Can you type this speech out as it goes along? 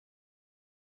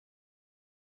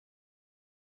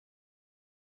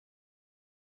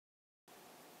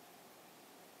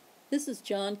This is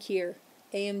John Kear,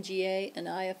 AMGA and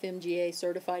IFMGA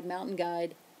Certified Mountain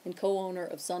Guide and co-owner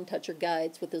of Suntoucher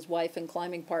Guides with his wife and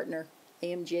climbing partner,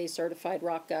 AMGA Certified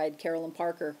Rock Guide Carolyn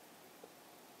Parker.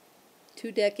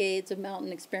 2 decades of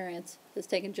mountain experience has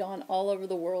taken John all over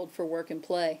the world for work and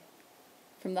play.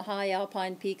 From the high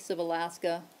alpine peaks of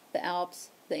Alaska, the Alps,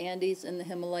 the Andes, and the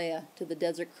Himalaya to the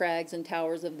desert crags and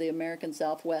towers of the American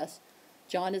Southwest,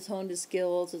 John has honed his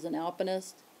skills as an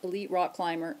alpinist, elite rock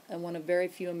climber, and one of very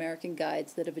few American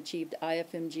guides that have achieved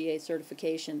IFMGA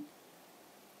certification.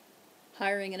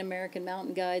 Hiring an American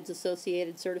Mountain Guides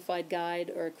Associated Certified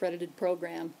Guide or accredited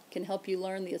program can help you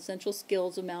learn the essential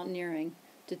skills of mountaineering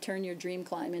to turn your dream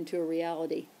climb into a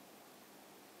reality.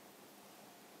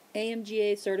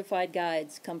 AMGA Certified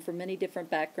Guides come from many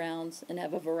different backgrounds and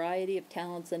have a variety of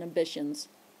talents and ambitions,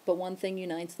 but one thing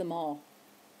unites them all: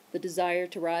 the desire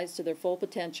to rise to their full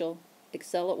potential,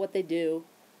 excel at what they do,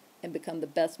 and become the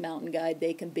best mountain guide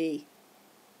they can be.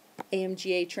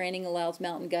 AMGA training allows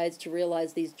mountain guides to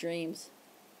realize these dreams.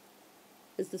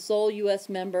 As the sole U.S.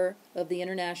 member of the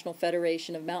International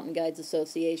Federation of Mountain Guides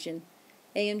Association,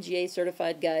 AMGA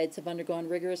certified guides have undergone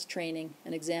rigorous training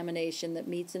and examination that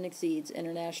meets and exceeds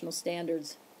international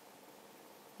standards.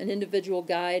 An individual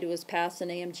guide who has passed an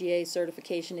AMGA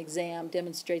certification exam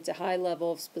demonstrates a high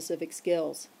level of specific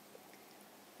skills.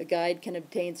 A guide can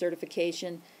obtain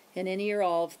certification in any or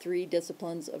all of 3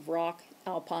 disciplines of rock,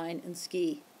 alpine, and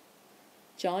ski.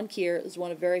 John Kear is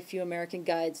one of very few American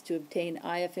guides to obtain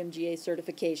IFMGA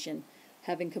certification,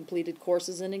 having completed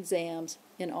courses and exams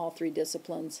in all 3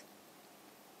 disciplines.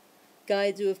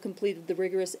 Guides who have completed the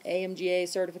rigorous AMGA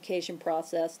certification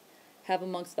process have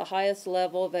amongst the highest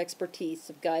level of expertise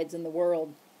of guides in the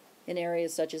world in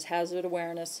areas such as hazard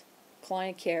awareness,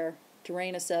 client care,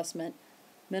 terrain assessment,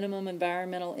 minimum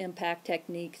environmental impact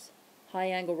techniques,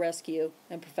 high-angle rescue,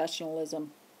 and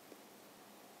professionalism.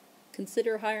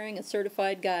 Consider hiring a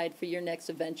certified guide for your next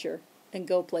adventure and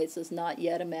go places not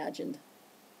yet imagined.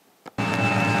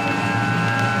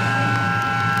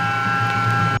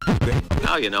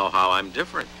 Now you know how I'm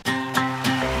different.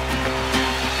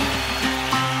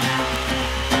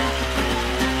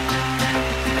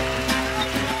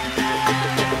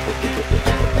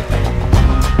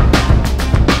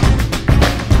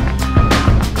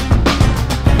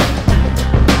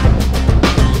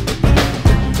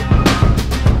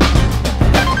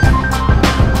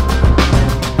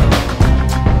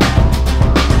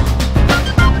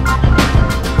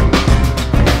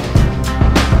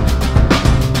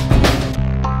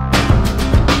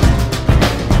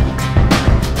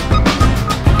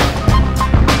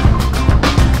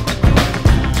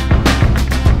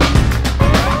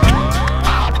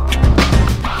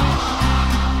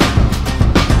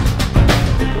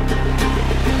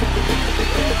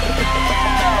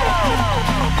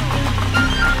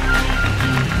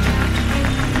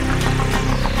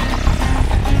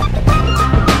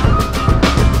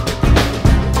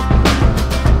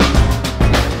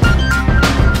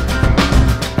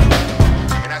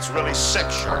 Really sick,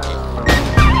 Sharky.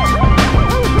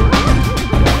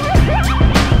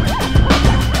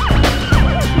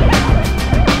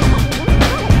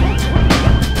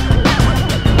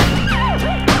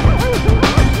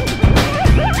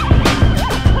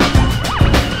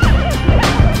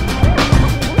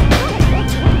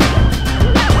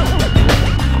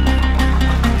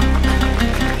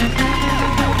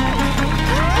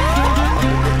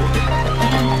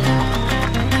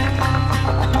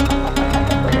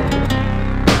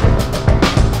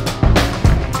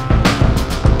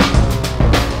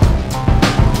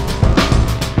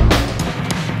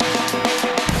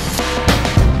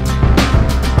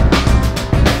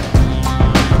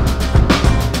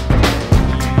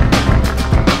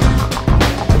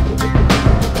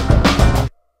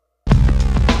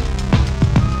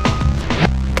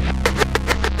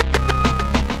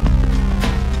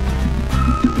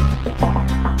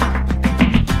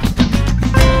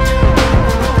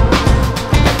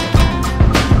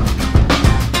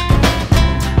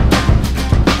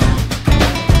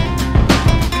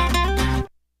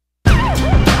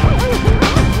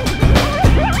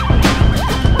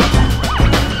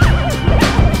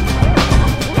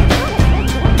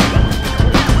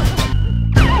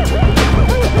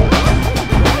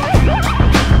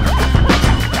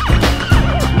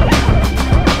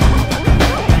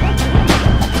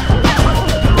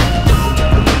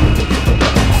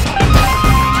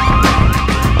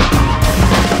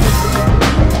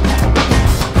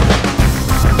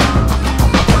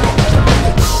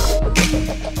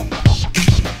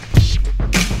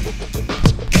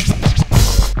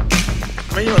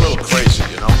 I mean, you're a little crazy,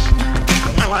 you know.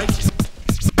 I like it.